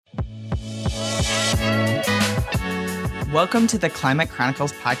Welcome to the Climate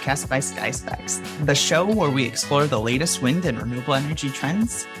Chronicles podcast by SkySpecs, the show where we explore the latest wind and renewable energy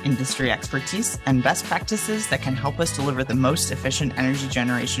trends, industry expertise, and best practices that can help us deliver the most efficient energy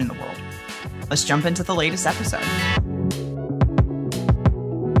generation in the world. Let's jump into the latest episode.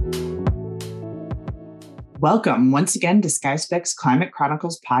 Welcome once again to SkySpecs Climate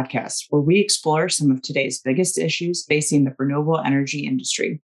Chronicles podcast, where we explore some of today's biggest issues facing the renewable energy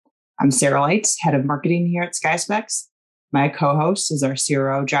industry. I'm Sarah Lights, head of marketing here at SkySpecs. My co-host is our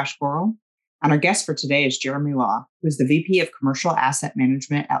CRO, Josh Gorel, and our guest for today is Jeremy Law, who is the VP of Commercial Asset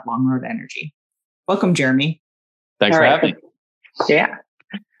Management at Longroad Energy. Welcome, Jeremy. Thanks for having me. Yeah.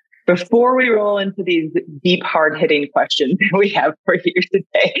 Before we roll into these deep, hard-hitting questions we have for you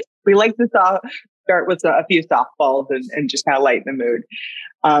today, we like to start with a few softballs and just kind of lighten the mood.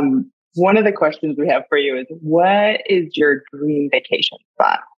 One of the questions we have for you is, what is your dream vacation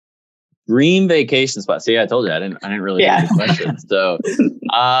spot? Dream vacation spot. See, I told you I didn't really know the questions. So,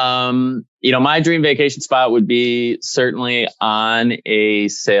 my dream vacation spot would be certainly on a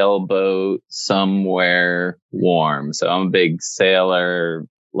sailboat somewhere warm. So I'm a big sailor,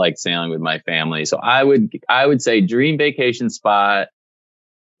 like sailing with my family. So I would say dream vacation spot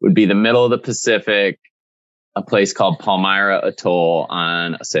would be the middle of the Pacific, a place called Palmyra Atoll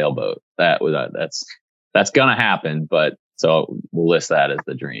on a sailboat. That's gonna happen, but so we'll list that as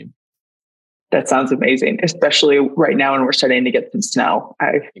the dream. That sounds amazing, especially right now when we're starting to get some snow.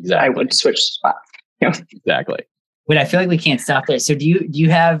 I would switch spots. Exactly. Wait, I feel like we can't stop there. So do you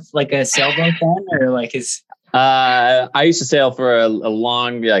have like a sailboat then, or like is? I used to sail for a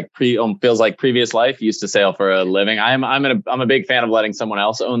long, feels like previous life. Used to sail for a living. I'm a big fan of letting someone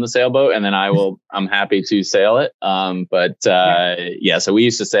else own the sailboat, and then I'm happy to sail it. So we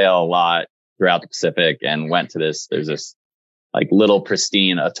used to sail a lot throughout the Pacific, and went to there's this like little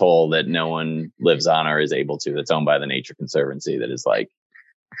pristine atoll that no one lives on or is able to. That's owned by the Nature Conservancy. That is like,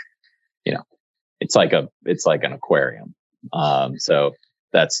 it's like an aquarium. So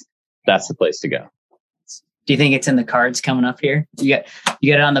that's the place to go. Do you think it's in the cards coming up here? You get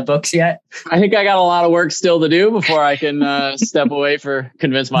it on the books yet? I think I got a lot of work still to do before I can step away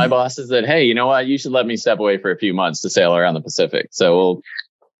convince my bosses that, hey, you know what? You should let me step away for a few months to sail around the Pacific. So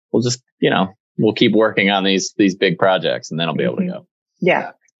we'll just, we'll keep working on these big projects, and then I'll be able to go.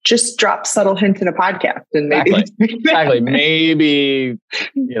 Yeah. Just drop subtle hints in a podcast and maybe. Exactly. Maybe,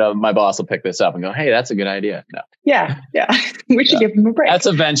 my boss will pick this up and go, hey, that's a good idea. No. Yeah. We should give him a break. That's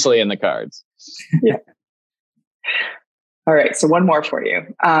eventually in the cards. Yeah. All right. So one more for you.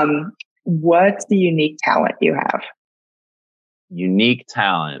 What's the unique talent you have? Unique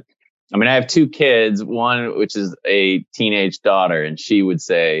talent. I mean, I have two kids, one which is a teenage daughter, and she would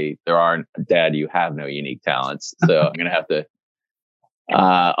say, Dad, you have no unique talents. So I'm going to have to,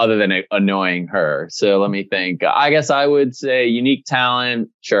 other than annoying her. So let me think. I guess I would say unique talent.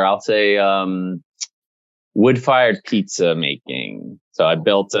 Sure. I'll say wood-fired pizza making. So I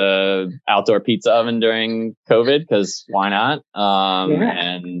built a outdoor pizza oven during COVID because why not?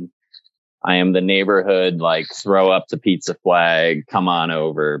 And I am the neighborhood, throw up the pizza flag, come on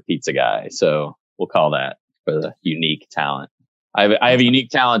over pizza guy. So we'll call that for the unique talent. I have a unique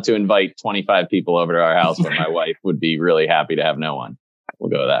talent to invite 25 people over to our house where my wife would be really happy to have no one.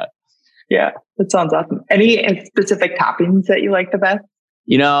 We'll go with that. Yeah, that sounds awesome. Any specific toppings that you like the best?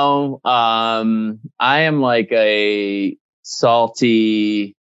 I am like a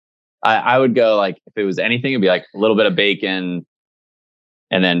salty, I would go if it was anything, it'd be like a little bit of bacon,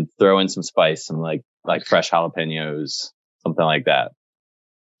 and then throw in some spice, some like fresh jalapenos, something like that.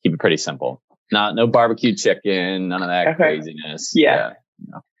 Keep it pretty simple. No barbecue chicken, none of that craziness. Yeah.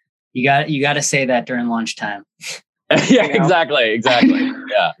 You got to say that during lunchtime. Yeah, exactly.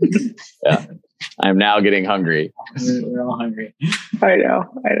 Yeah. I'm now getting hungry. We're all hungry. I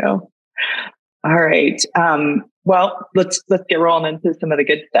know. All right. Well, let's get rolling into some of the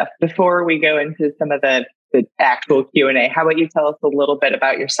good stuff. Before we go into some of the actual Q&A, how about you tell us a little bit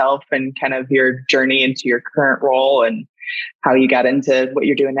about yourself and kind of your journey into your current role and how you got into what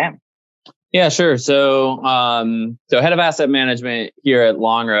you're doing now? Yeah, sure. So head of asset management here at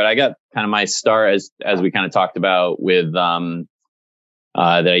Longroad. I got kind of my start as we kind of talked about with that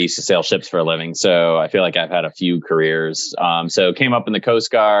I used to sail ships for a living. So I feel like I've had a few careers. So came up in the Coast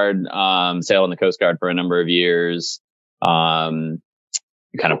Guard, sailed in the Coast Guard for a number of years, kind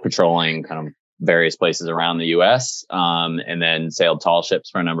of patrolling kind of various places around the U.S. And then sailed tall ships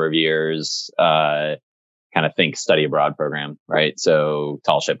for a number of years. Kind of study abroad program, right? So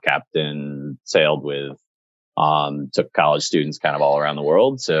tall ship captain, sailed with, took college students kind of all around the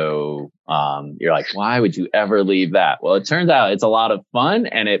world. So you're like, why would you ever leave that? Well, it turns out it's a lot of fun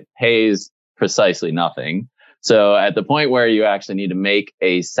and it pays precisely nothing. So at the point where you actually need to make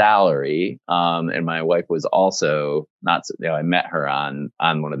a salary, and my wife was also not, I met her on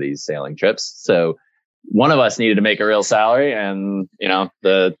one of these sailing trips. So one of us needed to make a real salary, and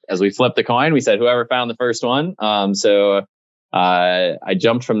as we flipped the coin, we said whoever found the first one. So I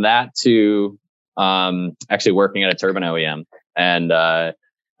jumped from that to actually working at a turbine OEM, and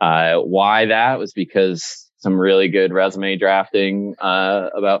why that was because some really good resume drafting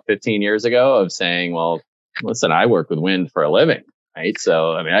about 15 years ago of saying, well, listen, I work with wind for a living, right?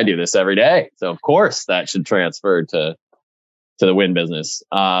 So, I mean, I do this every day. So of course that should transfer to the wind business.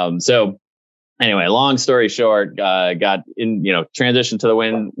 So anyway, long story short, got in, transitioned to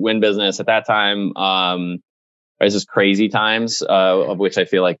the wind business at that time. This is crazy times, of which I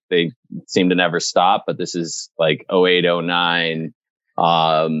feel like they seem to never stop, but this is like 08, 09,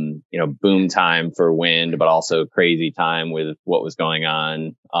 boom time for wind, but also crazy time with what was going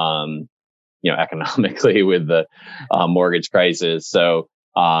on, economically with the mortgage crisis. So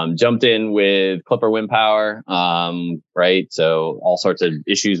jumped in with Clipper Wind Power, right? So all sorts of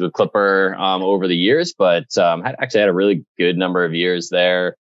issues with Clipper over the years, but had a really good number of years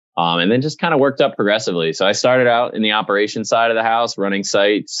there. And then just kind of worked up progressively. So I started out in the operations side of the house, running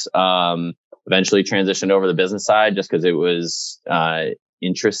sites, eventually transitioned over to the business side just because it was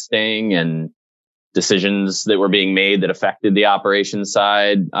interesting, and decisions that were being made that affected the operations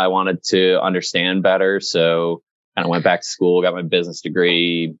side I wanted to understand better. So kind of went back to school, got my business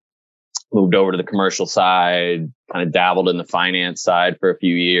degree, moved over to the commercial side, kind of dabbled in the finance side for a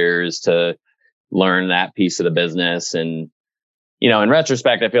few years to learn that piece of the business. And, in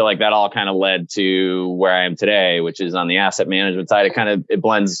retrospect, I feel like that all kind of led to where I am today, which is on the asset management side. It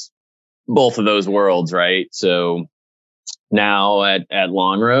blends both of those worlds, right? So now at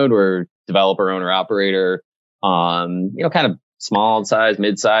Longroad, we're developer, owner, operator, kind of small size,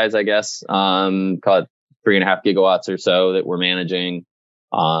 mid size, I guess, call it 3.5 gigawatts or so that we're managing,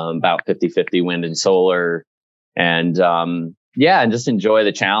 about 50-50 wind and solar. And, and just enjoy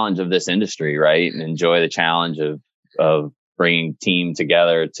the challenge of this industry, right? And enjoy the challenge of bringing team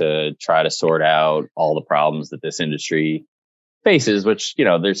together to try to sort out all the problems that this industry faces, which,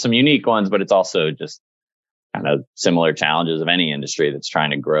 there's some unique ones, but it's also just kind of similar challenges of any industry that's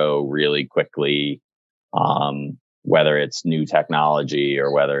trying to grow really quickly, whether it's new technology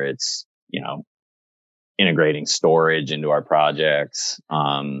or whether it's, integrating storage into our projects.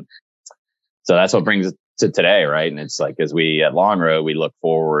 So that's what brings it to today, right? And it's like, as we at Longroad, we look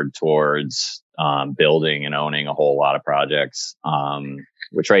forward towards building and owning a whole lot of projects,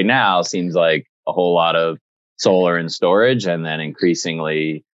 which right now seems like a whole lot of solar and storage, and then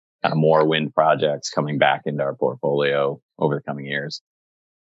increasingly kind of more wind projects coming back into our portfolio over the coming years.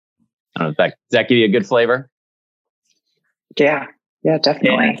 I don't know, does that give you a good flavor? Yeah,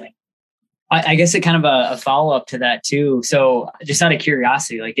 definitely. Yeah. I guess it kind of a follow-up to that too. So just out of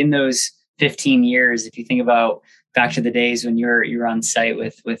curiosity, like in those 15 years, if you think about back to the days when you're on site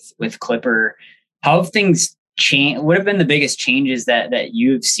with Clipper, how have things changed? What have been the biggest changes that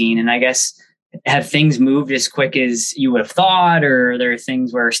you've seen? And I guess, have things moved as quick as you would have thought, or are there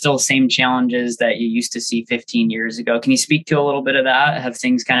things where still same challenges that you used to see 15 years ago? Can you speak to a little bit of that? Have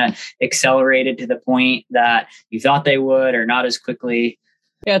things kind of accelerated to the point that you thought they would, or not as quickly?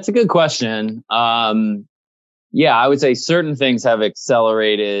 Yeah, it's a good question. I would say certain things have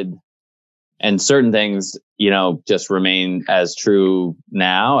accelerated and certain things, just remain as true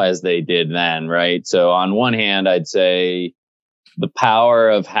now as they did then, right? So on one hand, I'd say the power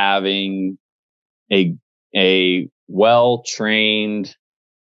of having a well-trained,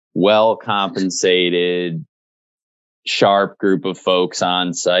 well-compensated, sharp group of folks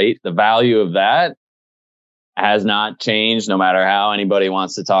on site, the value of that has not changed, no matter how anybody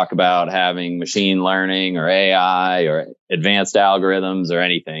wants to talk about having machine learning or AI or advanced algorithms or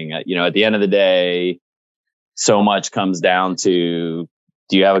anything. At the end of the day, so much comes down to,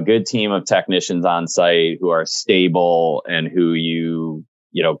 do you have a good team of technicians on site who are stable and who you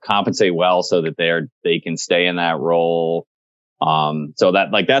compensate well so that they can stay in that role? So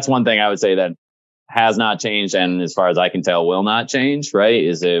that's one thing I would say that has not changed, and as far as I can tell, will not change, right?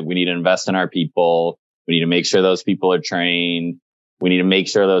 Is that we need to invest in our people. We need to make sure those people are trained. We need to make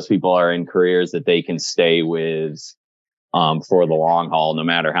sure those people are in careers that they can stay with for the long haul, no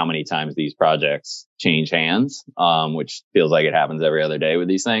matter how many times these projects change hands, which feels like it happens every other day with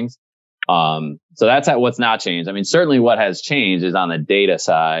these things. So that's what's not changed. I mean, certainly what has changed is on the data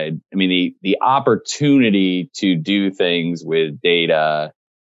side. I mean, the opportunity to do things with data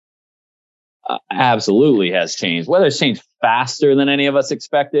absolutely has changed. Whether it's changed faster than any of us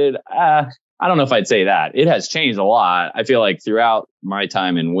expected, I don't know if I'd say that. It has changed a lot. I feel like throughout my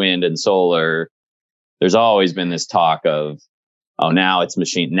time in wind and solar, there's always been this talk of, oh, now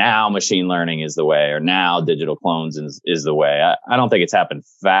machine learning is the way, or now digital clones is the way. I don't think it's happened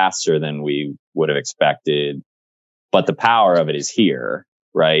faster than we would have expected, but the power of it is here,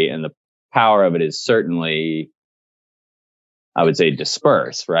 right? And the power of it is certainly, I would say,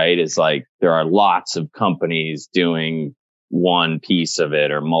 dispersed, right? It's like there are lots of companies doing one piece of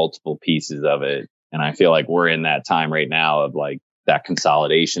it or multiple pieces of it. And I feel like we're in that time right now of like that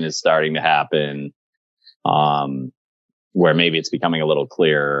consolidation is starting to happen. Where maybe it's becoming a little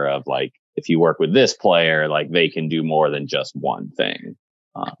clearer of like, if you work with this player, like they can do more than just one thing.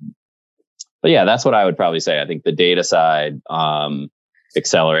 But yeah, that's what I would probably say. I think the data side,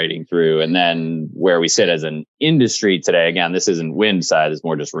 accelerating through, and then where we sit as an industry today, again, this isn't wind side, it's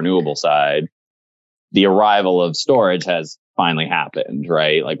more just renewable side. The arrival of storage has finally happened,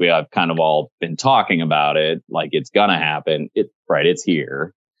 right? Like we have kind of all been talking about it, like it's gonna happen. It's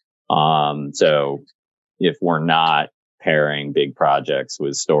here. So if we're not pairing big projects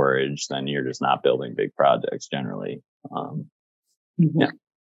with storage, then you're just not building big projects generally. Yeah.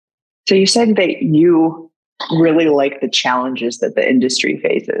 So you said that you really like the challenges that the industry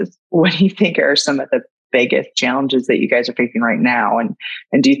faces. What do you think are some of the biggest challenges that you guys are facing right now? And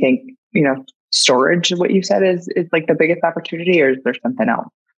do you think, storage, what you said is like the biggest opportunity, or is there something else?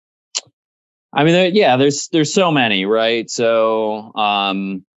 I mean, there's so many, right? So,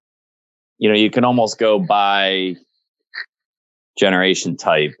 you can almost go by generation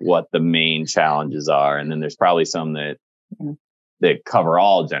type, what the main challenges are. And then there's probably some that cover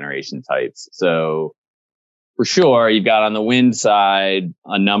all generation types. So for sure, you've got on the wind side,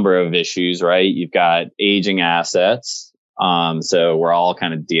 a number of issues, right? You've got aging assets. So we're all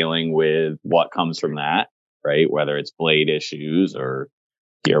kind of dealing with what comes from that, right? Whether it's blade issues or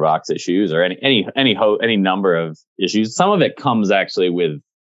gearbox issues or any number of issues. Some of it comes actually with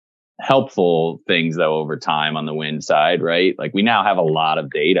helpful things though over time on the wind side, right? Like we now have a lot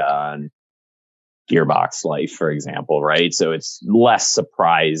of data on gearbox life, for example, right? So it's less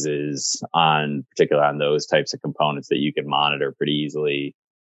surprises particularly on those types of components that you can monitor pretty easily.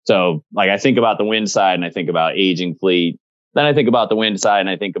 So like I think about the wind side and I think about aging fleet. Then I think about the wind side and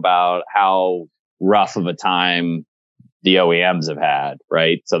I think about how rough of a time the OEMs have had,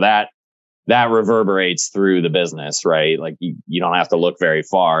 right? So that reverberates through the business, right? Like you don't have to look very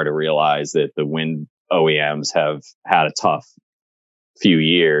far to realize that the wind OEMs have had a tough few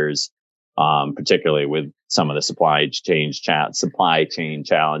years, particularly with some of the supply chain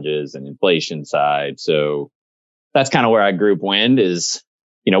challenges and inflation side. So that's kind of where I group wind is,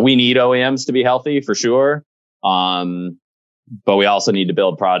 we need OEMs to be healthy for sure. But we also need to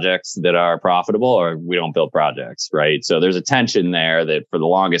build projects that are profitable or we don't build projects, right? So there's a tension there that for the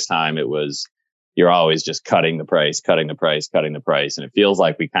longest time it was, you're always just cutting the price. And it feels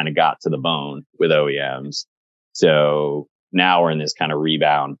like we kind of got to the bone with OEMs. So now we're in this kind of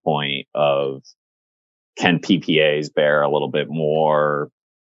rebound point of, can PPAs bear a little bit more?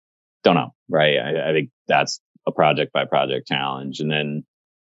 Don't know, right? I think that's a project by project challenge. And then,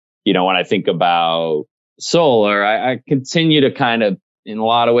 when I think about solar, I continue to kind of, in a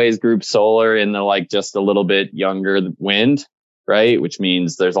lot of ways, group solar in the like just a little bit younger wind, right? Which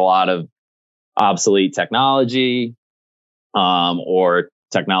means there's a lot of obsolete technology, or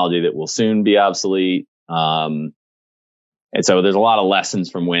technology that will soon be obsolete. And so there's a lot of lessons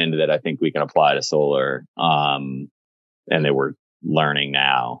from wind that I think we can apply to solar, and that we're learning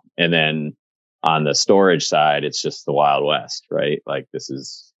now. And then on the storage side, it's just the Wild West, right? Like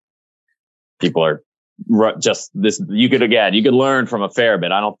people are just this. You could learn from a fair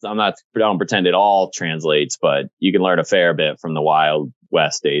bit. I don't pretend it all translates, but you can learn a fair bit from the Wild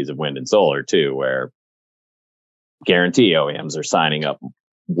West days of wind and solar too, where guarantee OEMs are signing up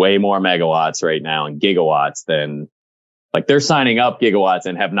way more megawatts right now and gigawatts than like they're signing up gigawatts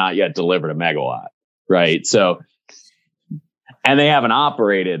and have not yet delivered a megawatt, right? So, and they haven't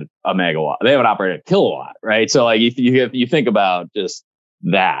operated a megawatt. They haven't operated a kilowatt, right? So like if you think about just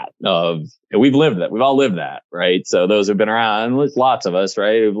that we've lived that, we've all lived that, right? So those who've been around, there's lots of us,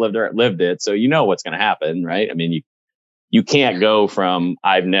 right, who've lived it. So what's going to happen, right? I mean, you can't go from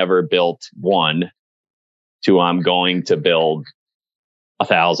I've never built one to I'm going to build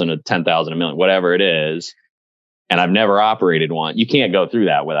 1,000, 10,000, 1 million, whatever it is, and I've never operated one. You can't go through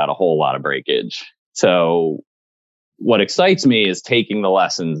that without a whole lot of breakage. So what excites me is taking the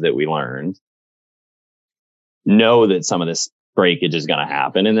lessons that we learned, know that some of this breakage is going to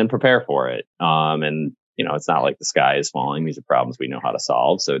happen, and then prepare for it. And it's not like the sky is falling. These are problems we know how to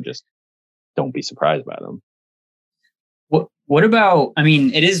solve. So just don't be surprised by them. What about,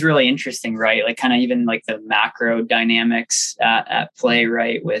 it is really interesting, right? Like kind of even like the macro dynamics at play,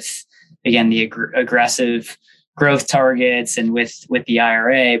 right? With again, the aggressive growth targets and with the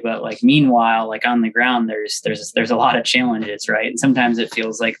IRA, but like meanwhile, like on the ground, there's a lot of challenges, right? And sometimes it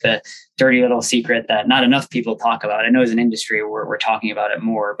feels like the dirty little secret that not enough people talk about. I know as an industry we're talking about it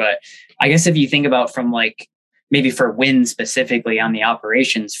more, but I guess if you think about from like maybe for wind specifically on the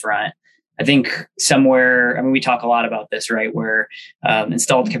operations front, I think somewhere, I mean, we talk a lot about this, right? Where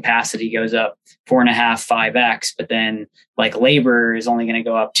installed capacity goes up 4.5, 5x, but then like labor is only going to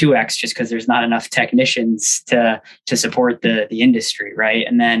go up 2x just because there's not enough technicians to support the industry, right?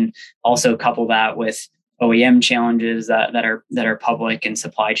 And then also couple that with OEM challenges that are public and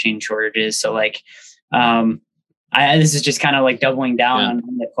supply chain shortages. So like, this is just kind of like doubling down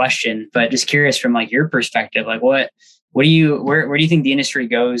on the question, but just curious from like your perspective, like where do you think the industry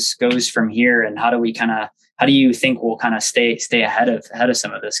goes from here, and how do you think we'll kind of stay ahead of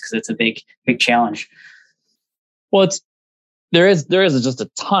some of this, because it's a big challenge? Well, there is just a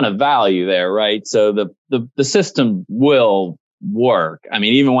ton of value there, right? So the system will work. I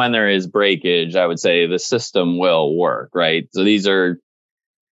mean, even when there is breakage, I would say the system will work, right? So these are,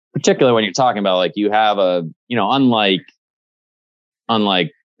 particularly when you're talking about like you have a, unlike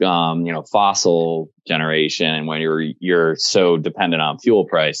fossil generation, and when you're so dependent on fuel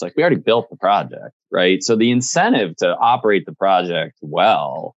price, like we already built the project, right? So the incentive to operate the project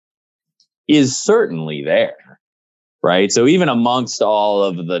well is certainly there, right? So even amongst all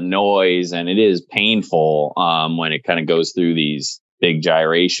of the noise, and it is painful when it kind of goes through these big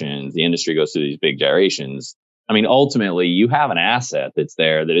gyrations, the industry goes through these big gyrations. I mean, ultimately, you have an asset that's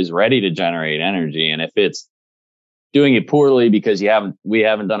there that is ready to generate energy, and if it's doing it poorly because we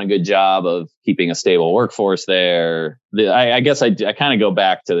haven't done a good job of keeping a stable workforce there, I guess I kind of go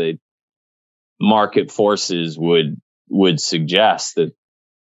back to the market forces would suggest that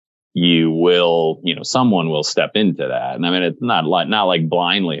someone will step into that. And I mean, it's not like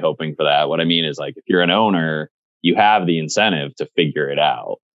blindly hoping for that. What I mean is, like, if you're an owner, you have the incentive to figure it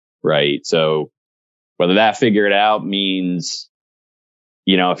out, right? So whether that figure it out means,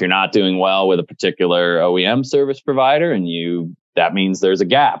 if you're not doing well with a particular OEM service provider, and that means there's a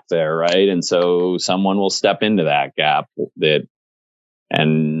gap there, right? And so someone will step into that gap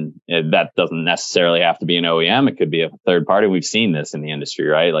and that doesn't necessarily have to be an OEM. It could be a third party. We've seen this in the industry,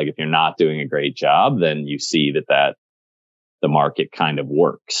 right? Like if you're not doing a great job, then you see that the market kind of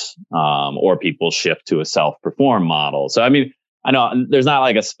works, or people shift to a self-perform model. So, I mean, I know there's not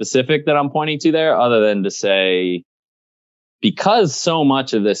like a specific that I'm pointing to there, other than to say, because so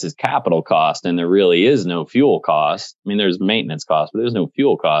much of this is capital cost and there really is no fuel cost. I mean, there's maintenance cost, but there's no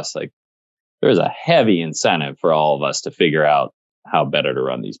fuel cost. Like, there's a heavy incentive for all of us to figure out how better to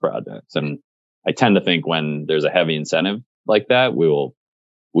run these projects. And I tend to think when there's a heavy incentive like that, we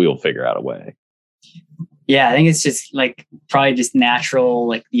will figure out a way. Yeah, I think it's just like probably just natural,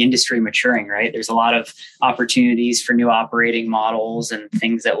 like the industry maturing, right? There's a lot of opportunities for new operating models and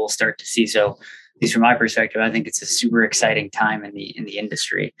things that we'll start to see. So, at least from my perspective, I think it's a super exciting time in the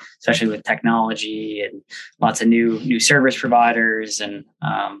industry, especially with technology and lots of new service providers, and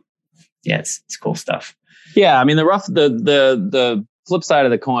it's cool stuff. Yeah, I mean, the flip side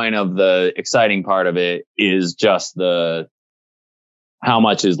of the coin of the exciting part of it is just how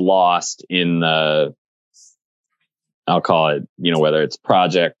much is lost in the, I'll call it, whether it's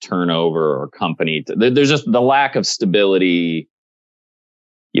project turnover or company. There's just the lack of stability.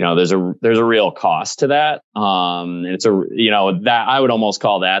 There's a real cost to that. It's that I would almost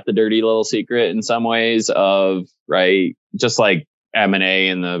call that the dirty little secret in some ways of, right. Just like M&A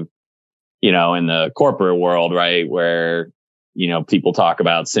in the corporate world, right. Where, people talk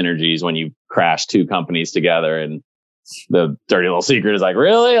about synergies when you crash two companies together, and the dirty little secret is like,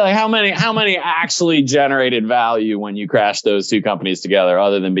 really? Like how many actually generated value when you crash those two companies together,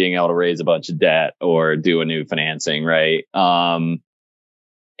 other than being able to raise a bunch of debt or do a new financing, right?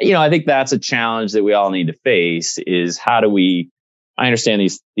 I think that's a challenge that we all need to face, is how do we, I understand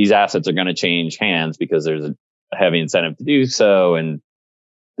these assets are going to change hands because there's a heavy incentive to do so. And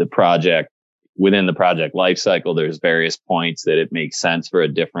within the project life cycle, there's various points that it makes sense for a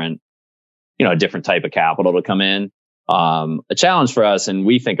different type of capital to come in. A challenge for us, and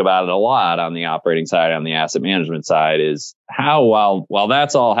we think about it a lot on the operating side, on the asset management side, is how, while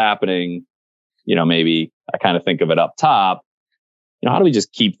that's all happening, maybe I kind of think of it up top, how do we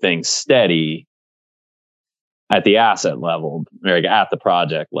just keep things steady at the asset level, or at the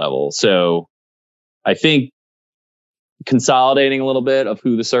project level? So I think consolidating a little bit of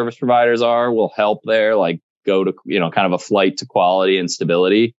who the service providers are will help there, like go to, kind of a flight to quality and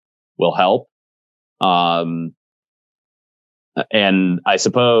stability will help. And I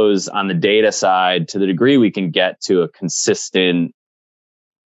suppose on the data side, to the degree we can get to a consistent,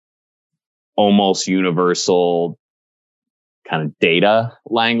 almost universal kind of data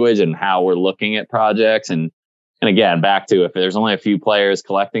language and how we're looking at projects. And again, back to, if there's only a few players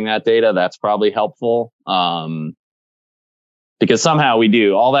collecting that data, that's probably helpful. Because somehow we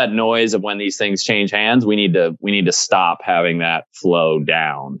do all that noise of when these things change hands. We need to stop having that flow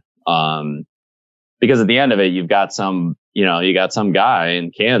down. Because at the end of it, you got some guy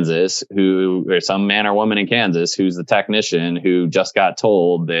in Kansas or some man or woman in Kansas who's the technician who just got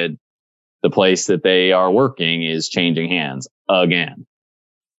told that the place that they are working is changing hands again.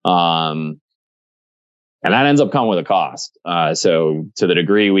 And that ends up coming with a cost. So to the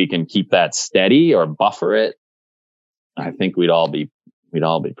degree we can keep that steady or buffer it, I think we'd all be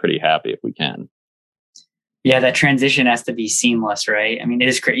pretty happy if we can. Yeah, that transition has to be seamless, right? I mean, it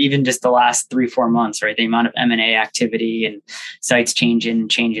is even just the last 3-4 months, right? The amount of M&A activity and sites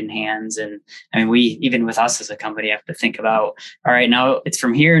changing hands. And I mean, even with us as a company, have to think about, all right, now it's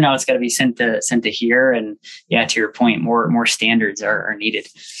from here. Now it's got to be sent to here. And yeah, to your point, more standards are needed.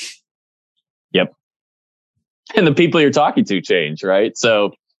 Yep. And the people you're talking to change, right?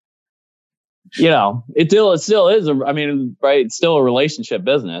 So, it still is. Right? It's still a relationship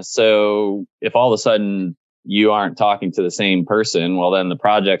business. So if all of a sudden you aren't talking to the same person, well, then the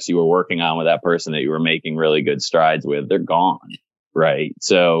projects you were working on with that person that you were making really good strides with, they're gone. Right.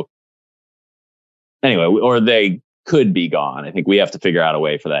 So anyway, or they could be gone. I think we have to figure out a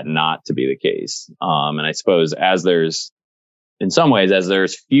way for that not to be the case. And I suppose as there's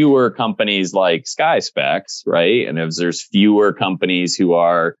fewer companies like SkySpecs, right? And as there's fewer companies who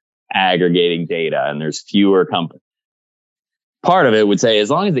are aggregating data and there's fewer companies, part of it would say, as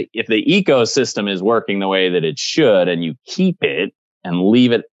long as if the ecosystem is working the way that it should and you keep it and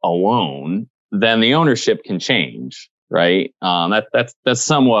leave it alone, then the ownership can change, right? That's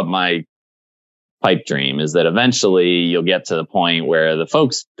somewhat my pipe dream, is that eventually you'll get to the point where the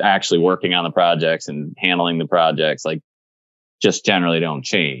folks actually working on the projects and handling the projects, like, just generally don't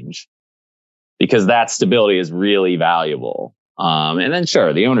change, because that stability is really valuable. And then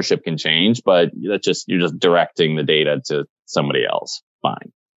sure, the ownership can change, but you're just directing the data to somebody else.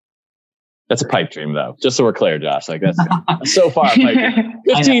 Fine. That's a pipe dream, though. Just so we're clear, Josh. Like, that's so far. Like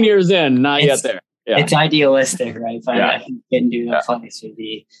 15 years in, not yet there. Yeah. It's idealistic, right? But I think getting to that place would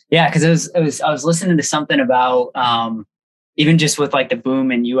be, because I was listening to something about even just with like the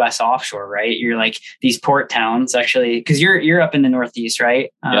boom in U.S. offshore, right? You're like these port towns, actually, because you're up in the Northeast,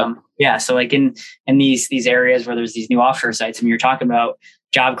 right? Yeah. So like in these areas where there's these new offshore sites, and you're talking about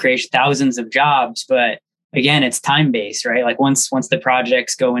job creation, thousands of jobs, but again, it's time based, right? Like once the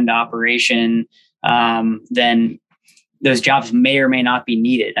projects go into operation, then those jobs may or may not be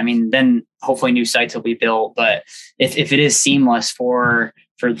needed. I mean, then hopefully new sites will be built. But if it is seamless for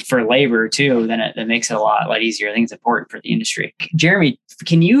labor too, then it makes it a lot easier. I think it's important for the industry. Jeremy,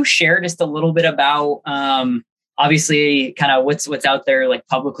 can you share just a little bit about obviously kind of what's out there like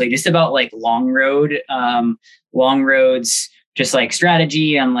publicly, just about like Longroad's just like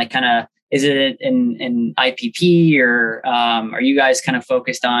strategy on like kind of, is it an IPP or are you guys kind of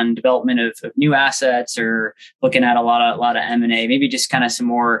focused on development of new assets or looking at a lot of M&A? Maybe just kind of some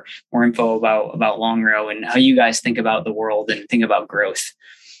more info about Longroad and how you guys think about the world and think about growth.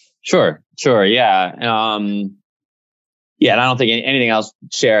 Sure. Yeah. And I don't think anything else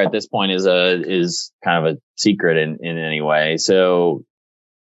to share at this point is kind of a secret in any way. So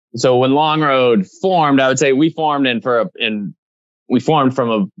when Longroad formed, I would say we formed from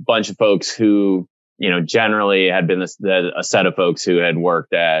a bunch of folks who, generally had been a set of folks who had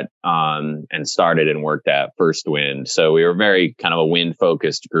worked at and started and worked at First Wind. So we were very kind of a wind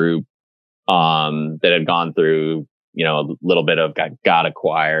focused group that had gone through, a little bit of got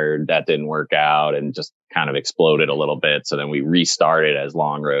acquired, that didn't work out, and just kind of exploded a little bit. So then we restarted as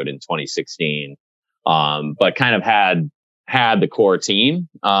Longroad in 2016, but kind of had the core team.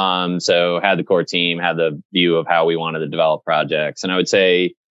 So had the core team, had the view of how we wanted to develop projects. And I would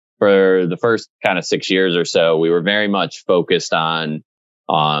say for the first kind of 6 years or so, we were very much focused on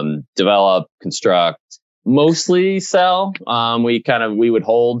develop, construct, mostly sell. We would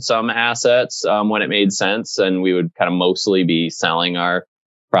hold some assets when it made sense, and we would kind of mostly be selling our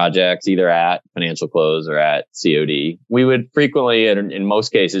projects either at financial close or at COD. We would frequently, and in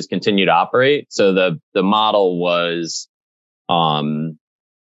most cases, continue to operate. So the model was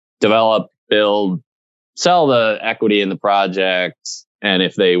develop, build, sell the equity in the project. And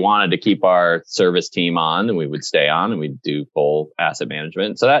if they wanted to keep our service team on, then we would stay on and we'd do full asset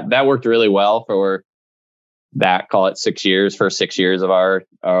management. So that worked really well for that, call it 6 years, first 6 years of our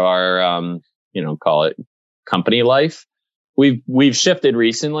call it company life. We've shifted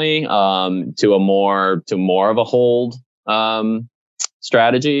recently to more of a hold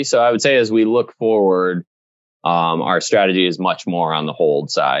strategy. So I would say as we look forward, our strategy is much more on the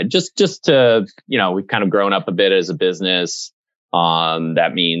hold side. Just to, we've kind of grown up a bit as a business.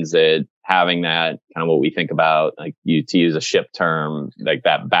 That means that having that kind of what we think about, like to use a ship term, like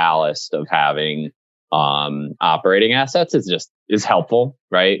that ballast of having operating assets is helpful,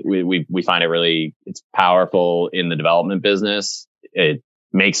 right? We find it's powerful in the development business. It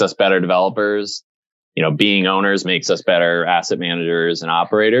makes us better developers. Being owners makes us better asset managers and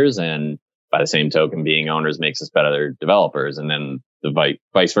operators. And by the same token, being owners makes us better developers. And then the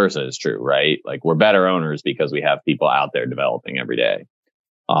vice versa is true, right? Like we're better owners because we have people out there developing every day.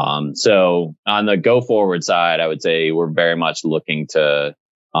 So on the go forward side, I would say we're very much looking to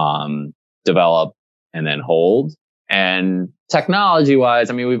develop and then hold. And technology wise,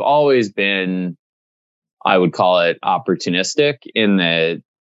 I mean, we've always been, I would call it opportunistic in that,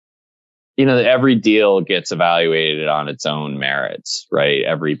 every deal gets evaluated on its own merits, right?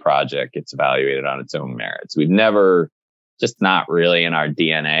 Every project gets evaluated on its own merits. We've never, just not really in our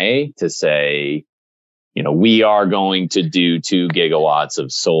DNA to say, we are going to do 2 gigawatts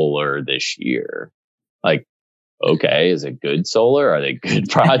of solar this year. Like, okay, is it good solar? Are they good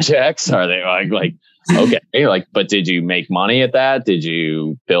projects? Are they like, okay, but did you make money at that? Did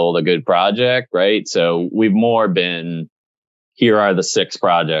you build a good project? Right. So we've more been, here are the 6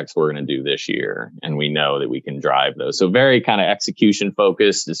 projects we're going to do this year. And we know that we can drive those. So very kind of execution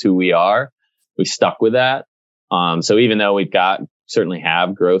focused is who we are. We stuck with that. So even though we've certainly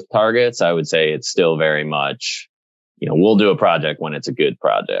have growth targets, I would say it's still very much, we'll do a project when it's a good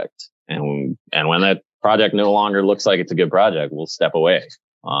project. And when that project no longer looks like it's a good project, we'll step away.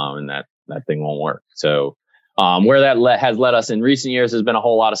 And that thing won't work. So, where that has led us in recent years has been a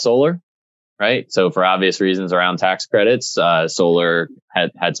whole lot of solar, right? So for obvious reasons around tax credits, solar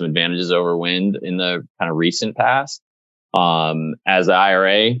had some advantages over wind in the kind of recent past. As the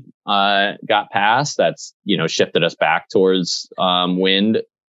IRA got passed, that's shifted us back towards wind,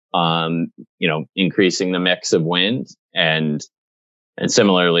 increasing the mix of wind, and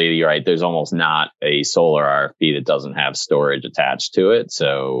similarly, you're right. There's almost not a solar RFP that doesn't have storage attached to it.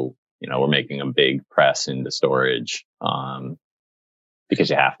 So we're making a big press into storage because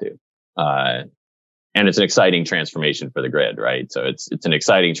you have to. And it's an exciting transformation for the grid, right? So it's an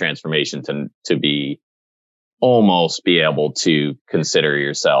exciting transformation to be able to consider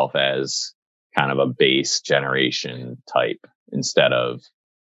yourself as kind of a base generation type instead of,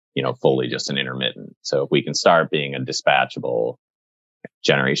 fully just an intermittent. So if we can start being a dispatchable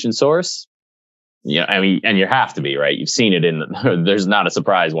generation source, and you have to be, right? You've seen it there's not a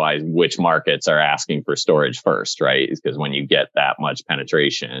surprise why which markets are asking for storage first, right? Because when you get that much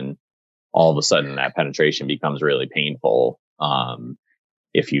penetration, all of a sudden that penetration becomes really painful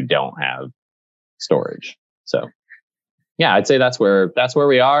if you don't have storage. So yeah, I'd say that's where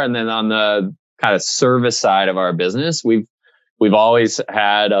we are. And then on the kind of service side of our business, we've always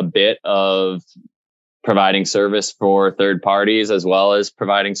had a bit of providing service for third parties as well as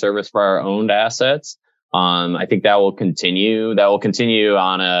providing service for our owned assets. I think that will continue. That will continue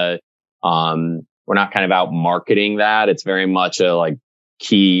on we're not kind of out marketing that. It's very much a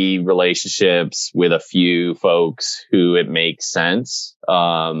key relationships with a few folks who it makes sense.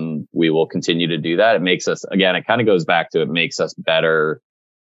 We will continue to do that. It makes us, again, it kind of goes back to, it makes us better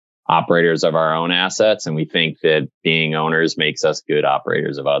operators of our own assets. And we think that being owners makes us good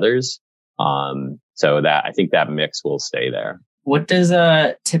operators of others. So that, I think that mix will stay there. What does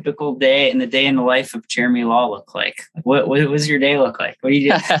a typical day in the life of Jeremy Law look like? What does your day look like? What do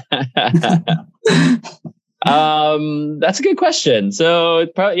you do? That's a good question. So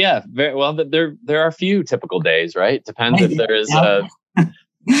it's probably, very well, there are a few typical days, right? Depends if there is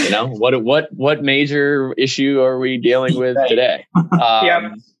what major issue are we dealing with today?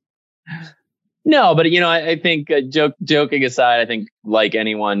 No, but I think joking aside, I think like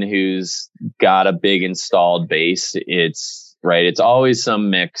anyone who's got a big installed base, it's always some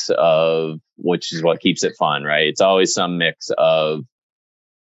mix of, which is what keeps it fun, right? It's always some mix of,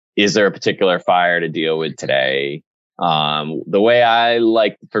 is there a particular fire to deal with today? The way I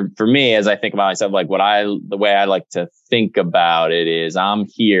like, for me, as I think about myself, the way I like to think about it is I'm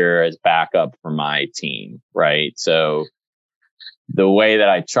here as backup for my team, right? So the way that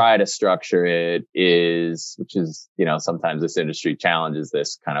I try to structure it is, which is, sometimes this industry challenges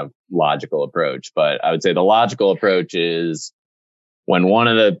this kind of logical approach, but I would say the logical approach is when one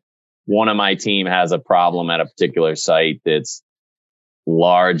of my team has a problem at a particular site that's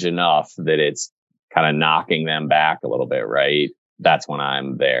large enough that it's kind of knocking them back a little bit, right? That's when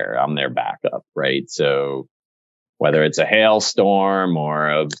I'm there. I'm their backup, right? So whether it's a hailstorm or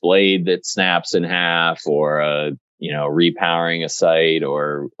a blade that snaps in half or a repowering a site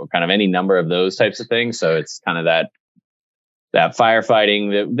or kind of any number of those types of things. So it's kind of that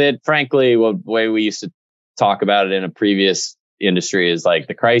firefighting that frankly, the way we used to talk about it in a previous industry is like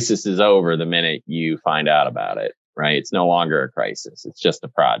the crisis is over the minute you find out about it, right? It's no longer a crisis. It's just a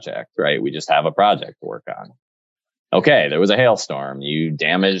project, right? We just have a project to work on. Okay, there was a hailstorm. You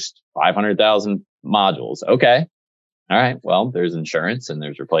damaged 500,000 modules. Okay. All right. Well, there's insurance and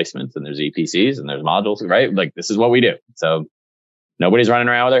there's replacements and there's EPCs and there's modules, right? Like this is what we do. So nobody's running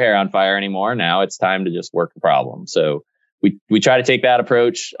around with their hair on fire anymore. Now it's time to just work the problem. So we try to take that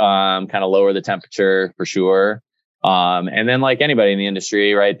approach, kind of lower the temperature for sure. And then like anybody in the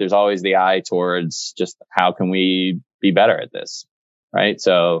industry, right, there's always the eye towards just how can we be better at this, right?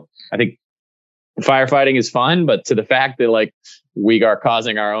 So I think firefighting is fun, but to the fact that like we are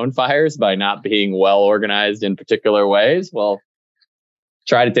causing our own fires by not being well organized in particular ways, well,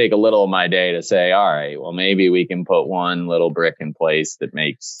 try to take a little of my day to say, all right, well, maybe we can put one little brick in place that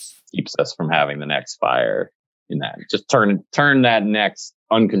keeps us from having the next fire in that. Just turn that next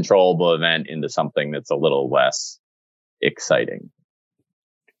uncontrollable event into something that's a little less exciting.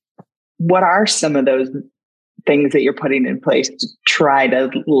 What are some of those things that you're putting in place to try to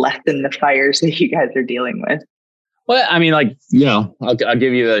lessen the fires that you guys are dealing with? Well, I mean, like, I'll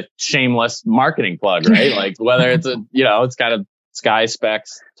give you the shameless marketing plug, right? Like whether it's it's kind of sky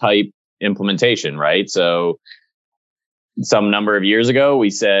specs type implementation, right? So some number of years ago, we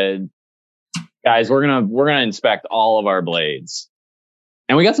said, guys, we're gonna inspect all of our blades.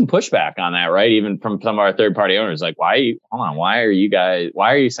 And we got some pushback on that, right? Even from some of our third party owners, like, why are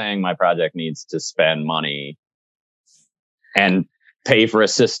you saying my project needs to spend money and pay for a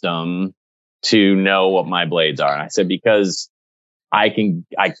system to know what my blades are? And I said, because I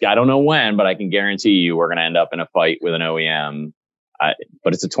don't know when, but I can guarantee you we're going to end up in a fight with an OEM.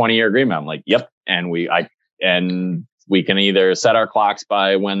 But it's a 20-year agreement. I'm like, yep. And we can either set our clocks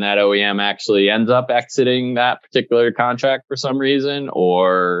by when that OEM actually ends up exiting that particular contract for some reason,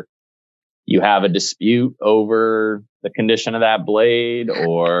 or you have a dispute over the condition of that blade,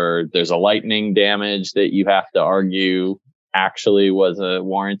 or there's a lightning damage that you have to argue actually was a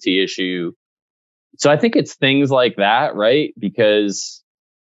warranty issue. So I think it's things like that, right? Because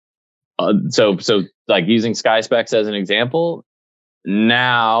so like using SkySpecs as an example,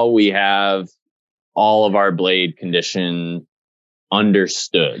 now we have all of our blade condition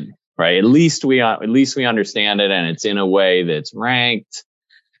understood, right? At least we understand it, and it's in a way that's ranked.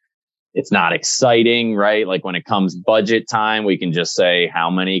 It's not exciting, right? Like when it comes budget time, we can just say how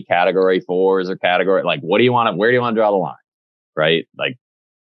many category 4s or category, like where do you want to draw the line, right? Like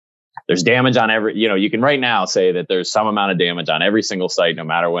there's damage on every, you can right now say that there's some amount of damage on every single site, no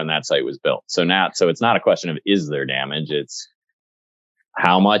matter when that site was built. So it's not a question of is there damage, it's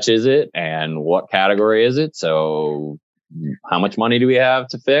how much is it and what category is it? So how much money do we have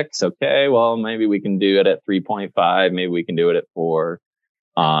to fix? Okay, well, maybe we can do it at 3.5. Maybe we can do it at 4.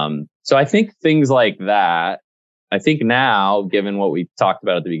 So I think things like that, I think now, given what we talked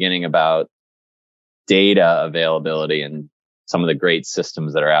about at the beginning about data availability and some of the great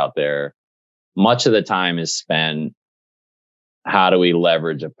systems that are out there, much of the time is spent, how do we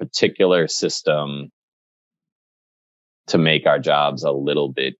leverage a particular system to make our jobs a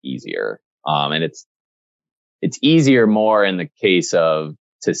little bit easier? And it's easier more in the case of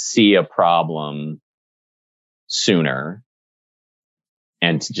to see a problem sooner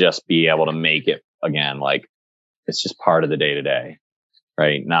and to just be able to make it again, like it's just part of the day to day,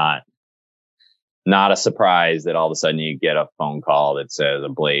 right? Not a surprise that all of a sudden you get a phone call that says a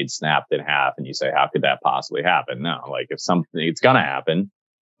blade snapped in half and you say, how could that possibly happen? No, like if something, it's going to happen.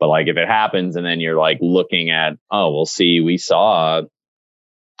 But like if it happens and then you're like looking at, oh, we'll see, we saw,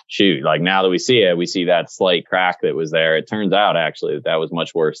 like now that we see it, we see that slight crack that was there. It turns out actually that was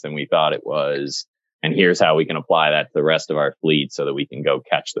much worse than we thought it was. And here's how we can apply that to the rest of our fleet so that we can go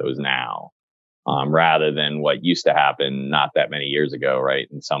catch those now, rather than what used to happen not that many years ago, right?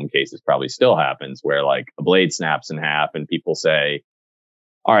 In some cases probably still happens where like a blade snaps in half and people say,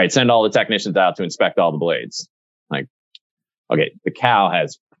 all right, send all the technicians out to inspect all the blades. Like, okay, the cow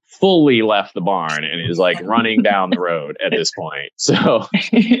has fully left the barn and is like running down the road at this point. So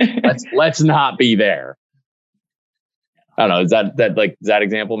let's not be there. I don't know. Does that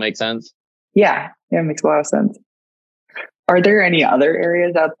example make sense? Yeah, it makes a lot of sense. Are there any other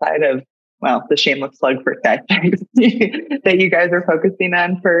areas outside of, well, the shameless plug for SkySpecs that you guys are focusing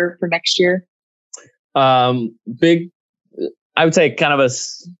on for next year? I would say kind of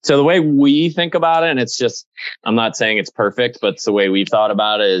so the way we think about it, and it's just, I'm not saying it's perfect, but it's the way we've thought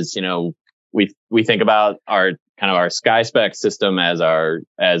about it is, we think about our SkySpec system as a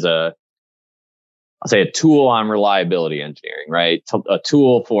I'll say a tool on reliability engineering, right? A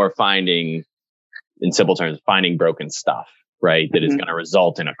tool for finding, in simple terms, finding broken stuff, right? That is going to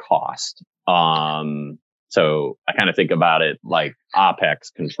result in a cost. So I kind of think about it like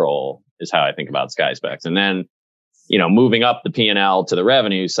OPEX control is how I think about SkySpecs. And then, moving up the P&L to the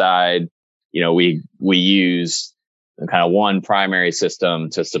revenue side, we use kind of one primary system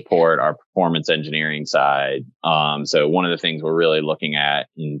to support our performance engineering side. So one of the things we're really looking at,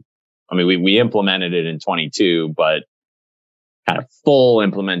 we implemented it in 22, but kind of full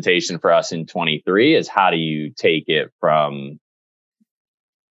implementation for us in 23 is how do you take it from,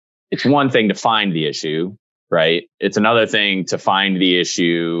 it's one thing to find the issue, right? It's another thing to find the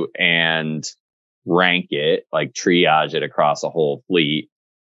issue and rank it, like triage it across a whole fleet.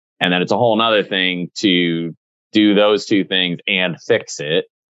 And then it's a whole nother thing to do those two things and fix it.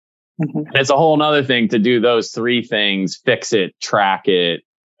 And it's a whole nother thing to do those three things, fix it, track it,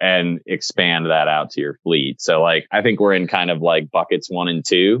 and expand that out to your fleet. So like, I think we're in kind of like buckets 1 and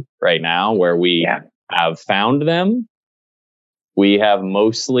 2 right now, where we have found them. We have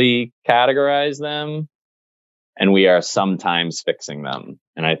mostly categorized them, and we are sometimes fixing them.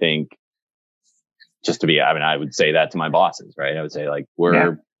 And I think I would say that to my bosses, right? I would say like,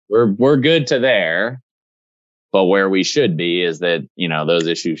 we're good to there, but where we should be is that, those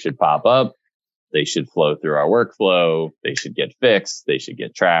issues should pop up. They should flow through our workflow. They should get fixed. They should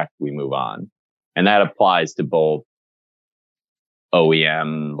get tracked. We move on. And that applies to both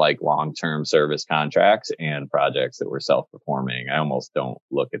OEM, like long-term service contracts, and projects that we're self-performing. I almost don't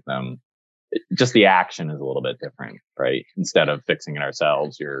look at them. Just the action is a little bit different, right? Instead of fixing it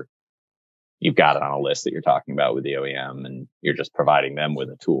ourselves, you've got it on a list that you're talking about with the OEM, and you're just providing them with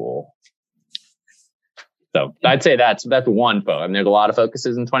a tool. So I'd say that's one focus. There's a lot of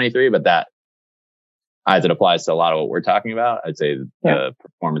focuses in 23, but that, as it applies to a lot of what we're talking about, I'd say the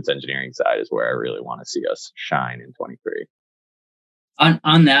performance engineering side is where I really want to see us shine in 23.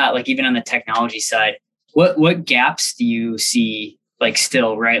 On that, like even on the technology side, what gaps do you see like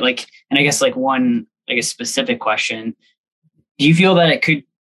still, right? Like, and I guess like one, specific question, do you feel that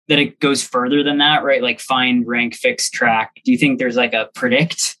it goes further than that, right? Like find, rank, fix, track. Do you think there's like a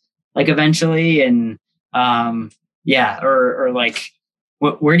predict, like eventually? And or like,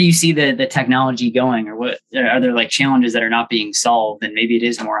 where do you see the technology going, or what are there like challenges that are not being solved? And maybe it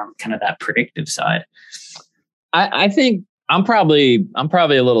is more on kind of that predictive side. I think I'm probably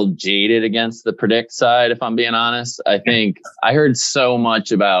a little jaded against the predict side, if I'm being honest. I think I heard so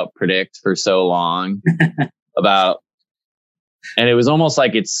much about predict for so long and it was almost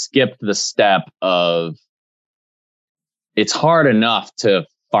like it skipped the step of, it's hard enough to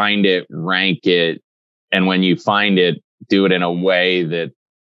find it, rank it, and when you find it, do it in a way that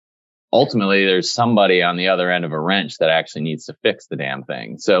ultimately there's somebody on the other end of a wrench that actually needs to fix the damn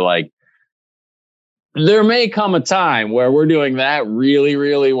thing. So like, there may come a time where we're doing that really,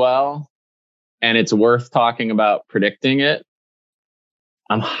 really well, and it's worth talking about predicting it.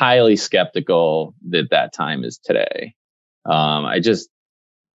 I'm highly skeptical that time is today.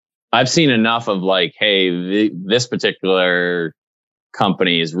 I've seen enough of like, hey, this particular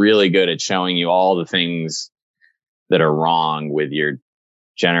company is really good at showing you all the things that are wrong with your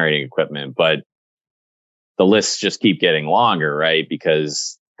generating equipment, but the lists just keep getting longer, right?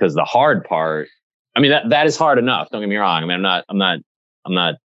 Because the hard part, that is hard enough. Don't get me wrong. I'm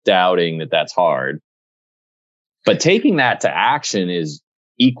not doubting that that's hard, but taking that to action is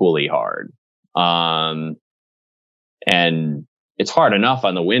equally hard. And it's hard enough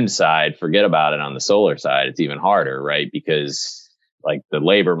on the wind side. Forget about it on the solar side. It's even harder, right? Because like the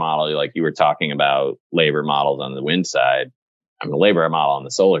labor model, like you were talking about labor models on the wind side. The labor model on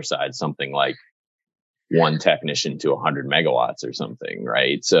the solar side, something like one technician to 100 megawatts or something,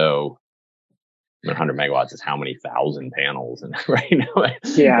 right? So 100 megawatts is how many thousand panels, and right now,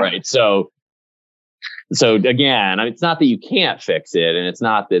 right? So again, it's not that you can't fix it, and it's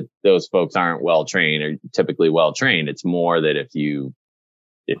not that those folks aren't well trained or typically well trained. It's more that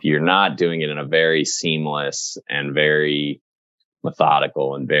if you're not doing it in a very seamless and very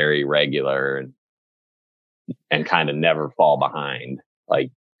methodical and very regular and kind of never fall behind, like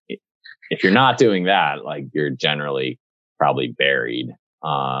if you're not doing that, like you're generally probably buried.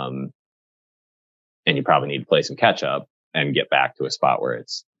 And you probably need to play some catch up and get back to a spot where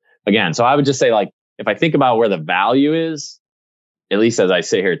it's again. So I would just say, like, if I think about where the value is, at least as I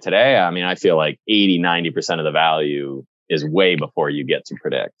sit here today, I feel like 80-90% of the value is way before you get to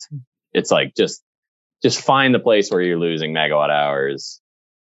predict. It's like, just find the place where you're losing megawatt hours,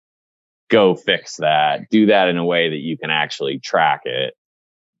 go fix that, do that in a way that you can actually track it,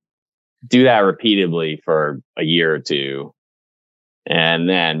 do that repeatedly for a year or two. And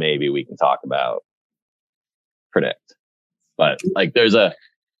then maybe we can talk about predict. But like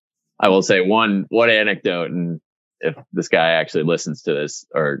I will say one anecdote, and if this guy actually listens to this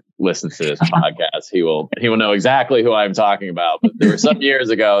podcast, he will know exactly who I'm talking about. But there were some years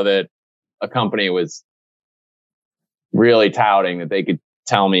ago that a company was really touting that they could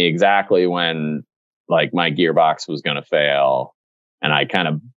tell me exactly when like my gearbox was going to fail, and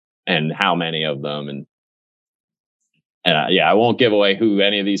and how many of them, and I won't give away who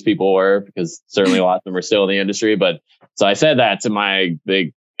any of these people were, because certainly a lot of them are still in the industry. But so I said that to my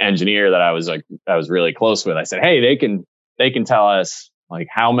big engineer that I was really close with. I said, hey, they can tell us like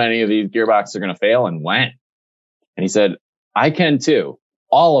how many of these gearboxes are going to fail and when. And he said, I can too,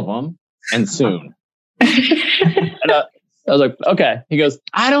 all of them, and soon. And I was like, okay. He goes,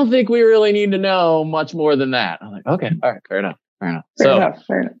 I don't think we really need to know much more than that. I'm like, okay, all right, fair enough. Fair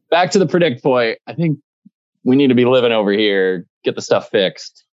enough. Back to the predict point. I think we need to be living over here, get the stuff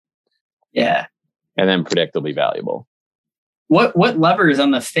fixed. Yeah. And then predict will be valuable. What levers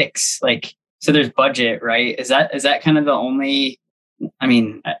on the fix? Like, so there's budget, right? Is that kind of the only, I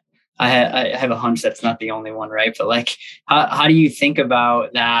mean, I have a hunch that's not the only one, right? But like, how do you think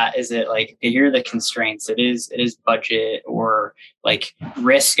about that? Is it like, here are the constraints? It is budget, or like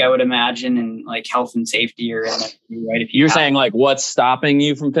risk, I would imagine, and like health and safety are in there, right? If you're saying like, what's stopping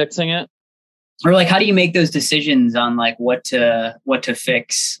you from fixing it? Or like, how do you make those decisions on like what to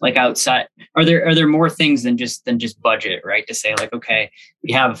fix? Like outside, are there more things than just budget, right? To say like, okay,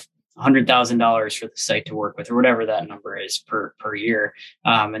 we have $100,000 for the site to work with, or whatever that number is per year,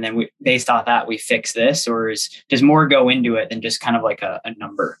 and then based off that we fix this, or does more go into it than just kind of like a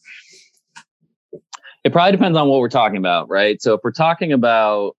number? It probably depends on what we're talking about, right? So if we're talking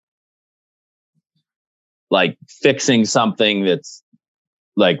about like fixing something that's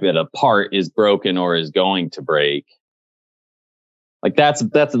like that a part is broken or is going to break, like that's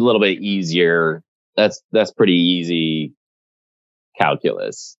a little bit easier. That's pretty easy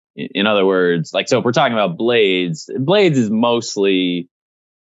calculus. In other words, like, so if we're talking about blades is mostly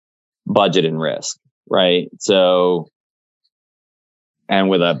budget and risk, right? So, and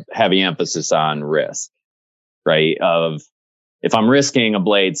with a heavy emphasis on risk, right? Of if I'm risking a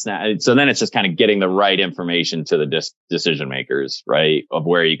blade snap, so then it's just kind of getting the right information to the decision makers, right? Of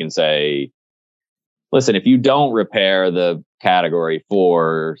where you can say, listen, if you don't repair the category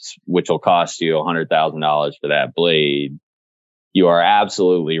 4, which will cost you $100,000 for that blade, you are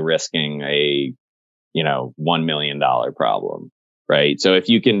absolutely risking a, $1 million problem, right? So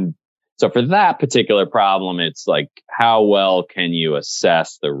for that particular problem, it's like, how well can you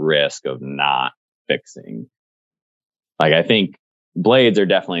assess the risk of not fixing? Like, I think blades are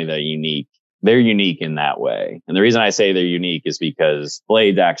definitely they're unique in that way. And the reason I say they're unique is because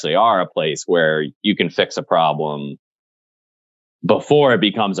blades actually are a place where you can fix a problem before it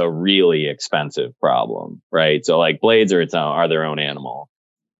becomes a really expensive problem, right? So like blades are their own animal.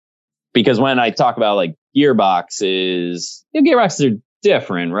 Because when I talk about like gearboxes are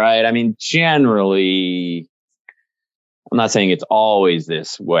different, right? I mean, generally, I'm not saying it's always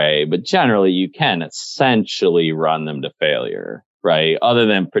this way, but generally you can essentially run them to failure, right? Other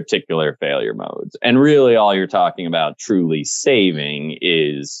than particular failure modes. And really all you're talking about truly saving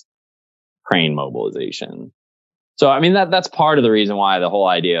is crane mobilization. So, I mean, that's part of the reason why the whole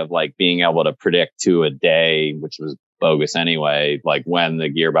idea of like being able to predict to a day, which was bogus anyway, like when the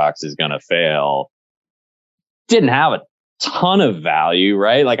gearbox is going to fail, didn't have a ton of value,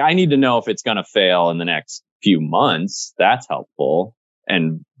 right? Like I need to know if it's going to fail in the next few months. That's helpful.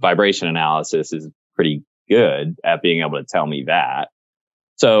 And vibration analysis is pretty good at being able to tell me that.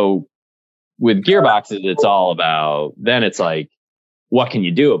 So with gearboxes, it's all about, then it's like, what can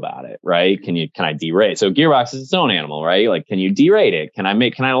you do about it, right? Can I derate? So gearbox is its own animal, right? Like, can you derate it? Can I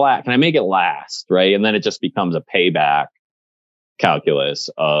make it last, right? And then it just becomes a payback calculus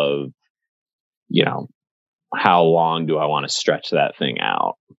of, how long do I want to stretch that thing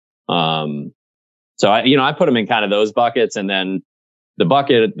out? So I put them in kind of those buckets, and then the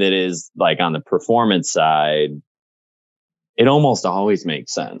bucket that is like on the performance side, it almost always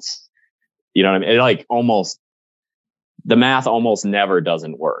makes sense. You know what I mean? It like the math almost never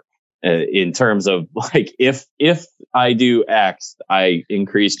doesn't work in terms of like, if I do X, I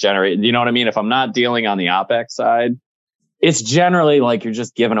increase generate. You know what I mean? If I'm not dealing on the OpEx side, it's generally like you're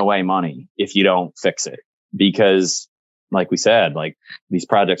just giving away money if you don't fix it, because like we said, like these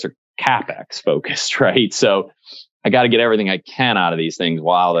projects are CapEx focused, right? So I got to get everything I can out of these things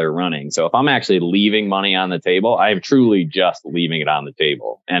while they're running. So if I'm actually leaving money on the table, I am truly just leaving it on the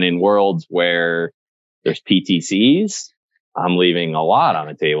table. And in worlds where there's PTCs, I'm leaving a lot on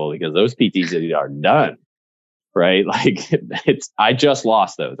the table because those PTCs are done, right? Like I just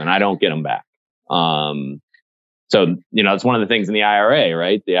lost those and I don't get them back. So, it's one of the things in the IRA,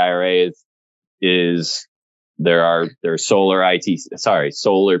 right? The IRA is there are solar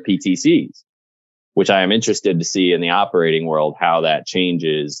PTCs, which I am interested to see in the operating world, how that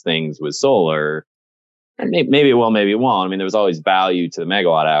changes things with solar. And maybe it will, maybe it won't. I mean, there was always value to the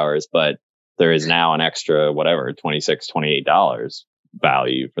megawatt hours, but there is now an extra, whatever, $26, $28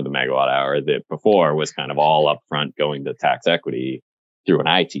 value for the megawatt hour that before was kind of all upfront going to tax equity through an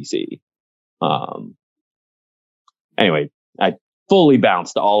ITC. Anyway, I fully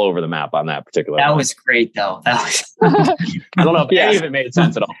bounced all over the map on that particular That one. was great, though. That was. I don't know if any of it made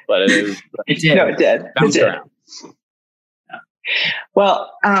sense at all, but it was. It did. No, it did. Bounced around.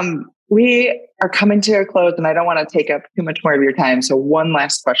 Well, we are coming to a close, and I don't want to take up too much more of your time. So, one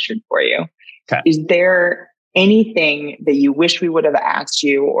last question for you: Is there anything that you wish we would have asked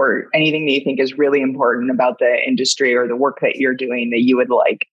you, or anything that you think is really important about the industry or the work that you're doing that you would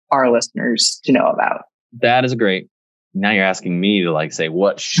like our listeners to know about? That is great. Now you're asking me to say,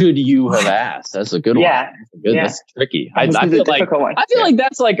 what should you have asked? That's a good one. That's tricky. I feel like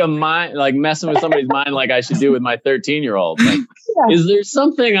that's like a mind, like messing with somebody's mind, like I should do with my 13-year-old. Is there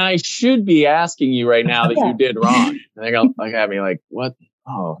something I should be asking you right now that you did wrong? And they go at me like, what?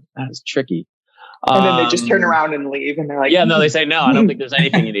 Oh, that is tricky. And then they just turn around and leave, and they're like, they say, no, I don't think there's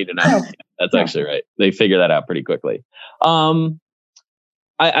anything you need to know. That's actually right. They figure that out pretty quickly.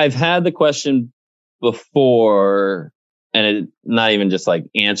 I've had the question before, and it's not even just like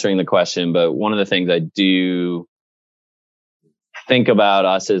answering the question, but one of the things I do think about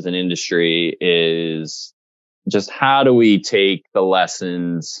us as an industry is just how do we take the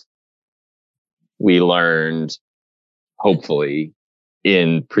lessons we learned, hopefully,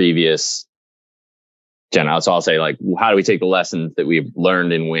 in previous so I'll say, how do we take the lessons that we've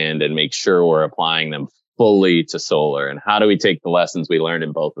learned in wind and make sure we're applying them fully to solar? And how do we take the lessons we learned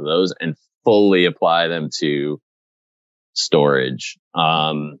in both of those and fully apply them to storage?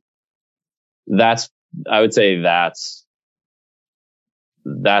 I would say that's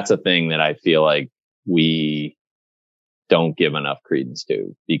a thing that I feel like we don't give enough credence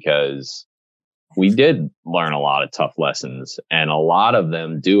to, because we did learn a lot of tough lessons, and a lot of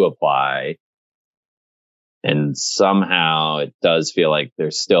them do apply. And somehow it does feel like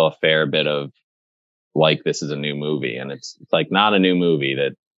there's still a fair bit of this is a new movie, and it's not a new movie.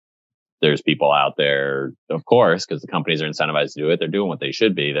 That there's people out there, of course, because the companies are incentivized to do it. They're doing what they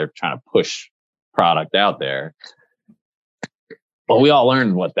should be. They're trying to push product out there. Well, we all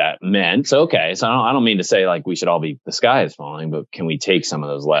learned what that meant. So, okay. So I don't mean to say we should all be the sky is falling, but can we take some of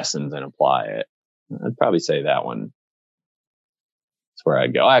those lessons and apply it? I'd probably say that one. That's where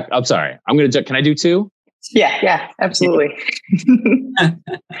I'd go. I'm sorry. Can I do two? Yeah, absolutely.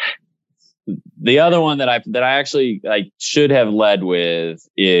 The other one that I actually should have led with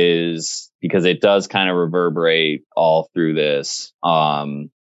is, because it does kind of reverberate all through this,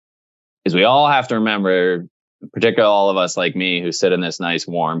 is we all have to remember, particularly all of us like me who sit in this nice,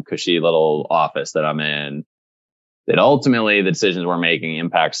 warm, cushy little office that I'm in, that ultimately the decisions we're making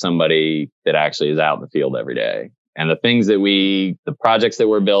impact somebody that actually is out in the field every day. And the things the projects that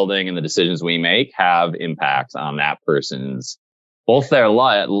we're building and the decisions we make have impact on that person's, both their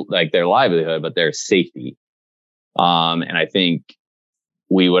livelihood, but their safety. And I think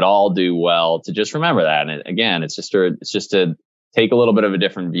we would all do well to just remember that. And again, it's just to take a little bit of a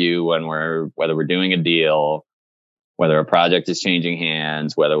different view whether we're doing a deal, whether a project is changing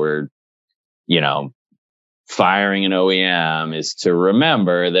hands, whether we're, firing an OEM, is to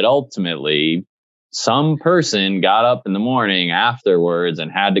remember that ultimately some person got up in the morning afterwards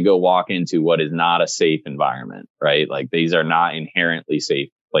and had to go walk into what is not a safe environment, right? These are not inherently safe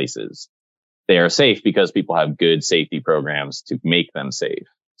places. They are safe because people have good safety programs to make them safe.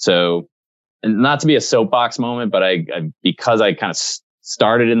 So, and not to be a soapbox moment, but because I kind of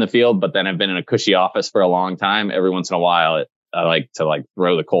started in the field, but then I've been in a cushy office for a long time, every once in a while, I like to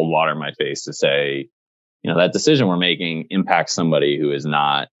throw the cold water in my face to say, that decision we're making impacts somebody who is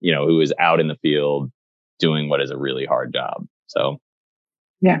not, who is out in the field doing what is a really hard job. So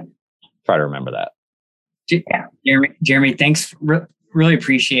try to remember that. Yeah. Jeremy, thanks. Really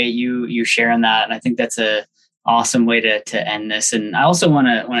appreciate you sharing that. And I think that's a awesome way to end this. And I also want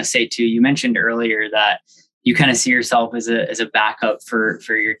to say too, you mentioned earlier that you kind of see yourself as a backup for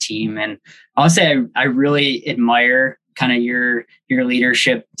your team. And I'll say I really admire kind of your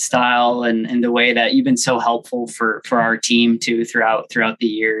leadership style and the way that you've been so helpful for our team too throughout the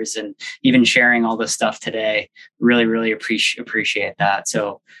years, and even sharing all this stuff today. Really appreciate that.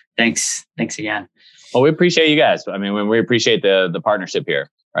 So thanks again. Well, we appreciate you guys. I mean, we appreciate the partnership here,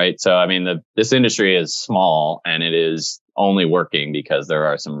 right? So, I mean, this industry is small, and it is only working because there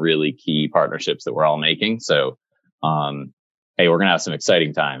are some really key partnerships that we're all making. So hey, we're going to have some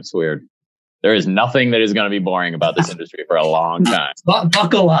exciting times. There is nothing that is going to be boring about this industry for a long time.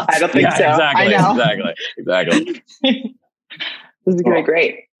 Buckle up. I don't think so. Exactly. I know. Exactly. This is going to be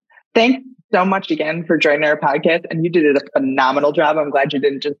great. Thanks so much again for joining our podcast. And you did a phenomenal job. I'm glad you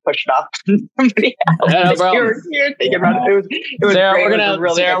didn't just push it off on somebody else. Yeah, no problem. You're thinking about it. It was Sarah,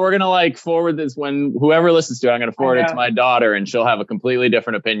 great. We're gonna like forward this when whoever listens to it. I'm gonna forward it to my daughter, and she'll have a completely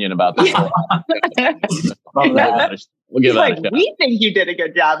different opinion about this. We'll give that a shot. We think you did a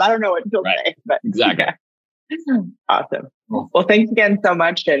good job. I don't know what she'll say, but exactly. Yeah. Awesome. Well, thanks again so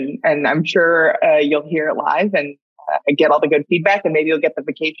much, and I'm sure you'll hear it live and get all the good feedback, and maybe you'll get the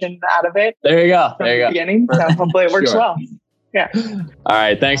vacation out of it. There you go. From the beginning. So hopefully it works well. Yeah. All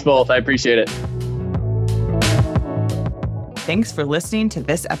right. Thanks both. I appreciate it. Thanks for listening to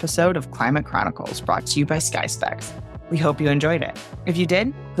this episode of Climate Chronicles, brought to you by SkySpecs. We hope you enjoyed it. If you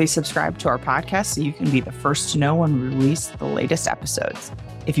did, please subscribe to our podcast so you can be the first to know when we release the latest episodes.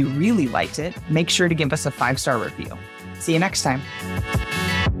 If you really liked it, make sure to give us a 5-star review. See you next time.